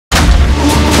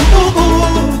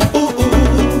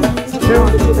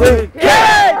See?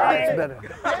 That's better.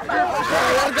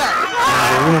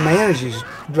 My energy's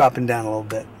dropping down a little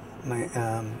bit,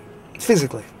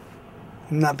 physically.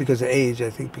 Not because of age, I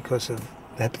think because of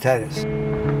the hepatitis.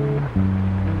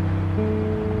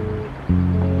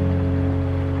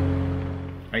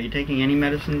 Are you taking any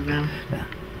medicines now?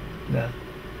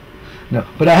 No.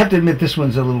 But I have to admit, this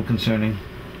one's a little concerning.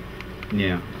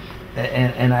 Yeah.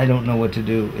 And I don't know what to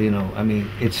do, you know. I mean,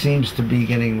 it seems to be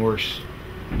getting worse.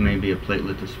 Maybe a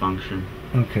platelet dysfunction.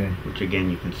 Okay. Which again,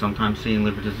 you can sometimes see in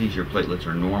liver disease. Your platelets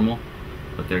are normal,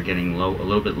 but they're getting low, a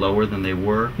little bit lower than they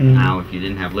were. Mm-hmm. Now, if you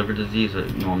didn't have liver disease,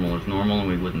 normal is normal, and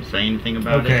we wouldn't say anything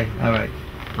about it. Okay, all right.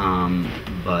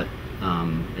 But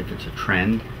if it's a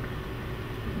trend,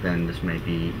 then this may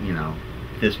be,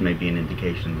 this may be an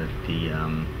indication that the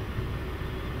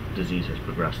disease has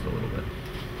progressed a little bit.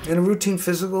 In a routine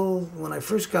physical, when I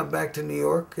first got back to New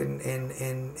York in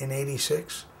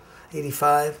 86,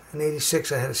 85, and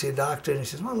 86, I had to see a doctor, and he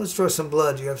says, well, let's draw some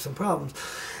blood, you have some problems.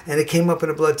 And it came up in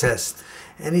a blood test.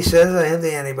 And he says, I have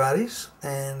the antibodies,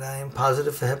 and I am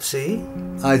positive for hep C.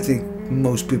 I think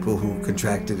most people who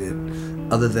contracted it,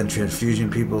 other than transfusion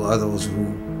people, are those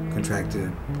who contracted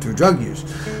it through drug use.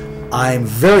 I'm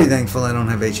very thankful I don't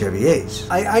have HIV/AIDS.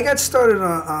 I got started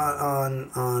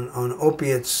on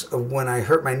opiates when I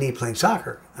hurt my knee playing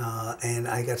soccer, and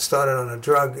I got started on a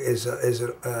drug, is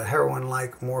a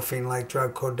heroin-like, morphine-like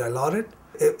drug called Dilaudid.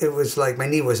 It was like my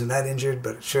knee wasn't that injured,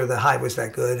 but sure the high was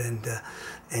that good,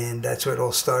 and that's where it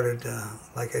all started.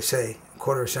 Like I say,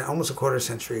 almost a quarter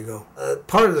century ago.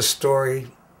 Part of the story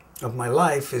of my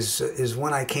life is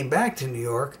when I came back to New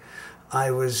York. I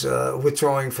was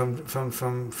withdrawing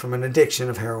from an addiction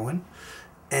of heroin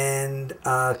and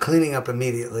cleaning up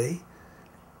immediately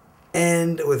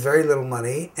and with very little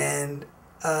money. And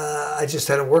I just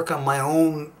had to work on my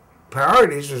own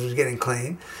priorities, which was getting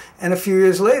clean. And a few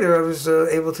years later, I was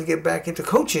able to get back into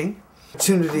coaching.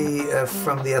 Opportunity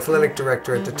from the athletic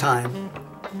director at the time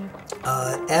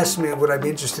asked me would I be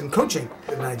interested in coaching.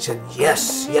 And I said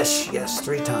yes, yes, yes,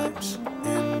 3 times.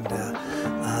 And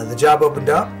the job opened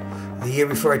up. The year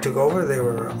before I took over, they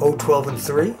were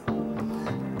 0-12-3,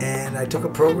 and I took a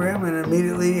program and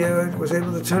immediately was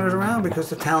able to turn it around because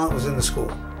the talent was in the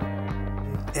school.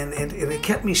 And it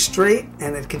kept me straight,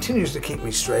 and it continues to keep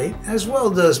me straight, as well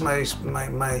does my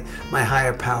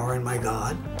higher power and my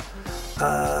God.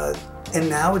 And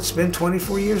now it's been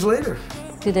 24 years later.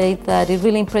 Today, that it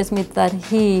really impressed me that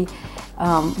he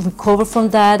recovered from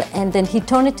that, and then he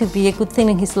turned it to be a good thing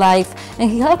in his life, and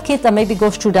he helped kids that maybe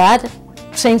goes through that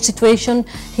same situation.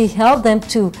 He helped them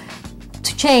to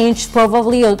change,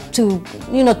 probably, or to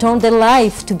turn their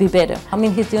life to be better. I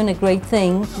mean, he's doing a great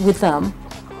thing with them.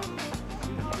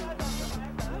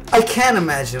 I can't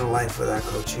imagine a life without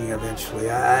coaching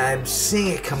eventually. I'm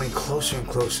seeing it coming closer and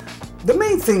closer. The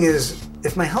main thing is,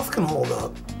 if my health can hold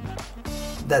up,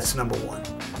 that's number 1.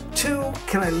 2,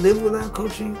 can I live without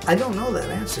coaching? I don't know that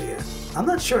answer yet. I'm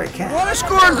not sure I can. Want to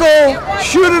score a goal?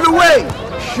 Shoot it away!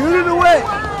 Shoot it away!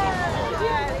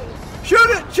 Shoot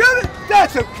it! Shoot it!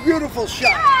 That's a beautiful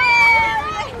shot!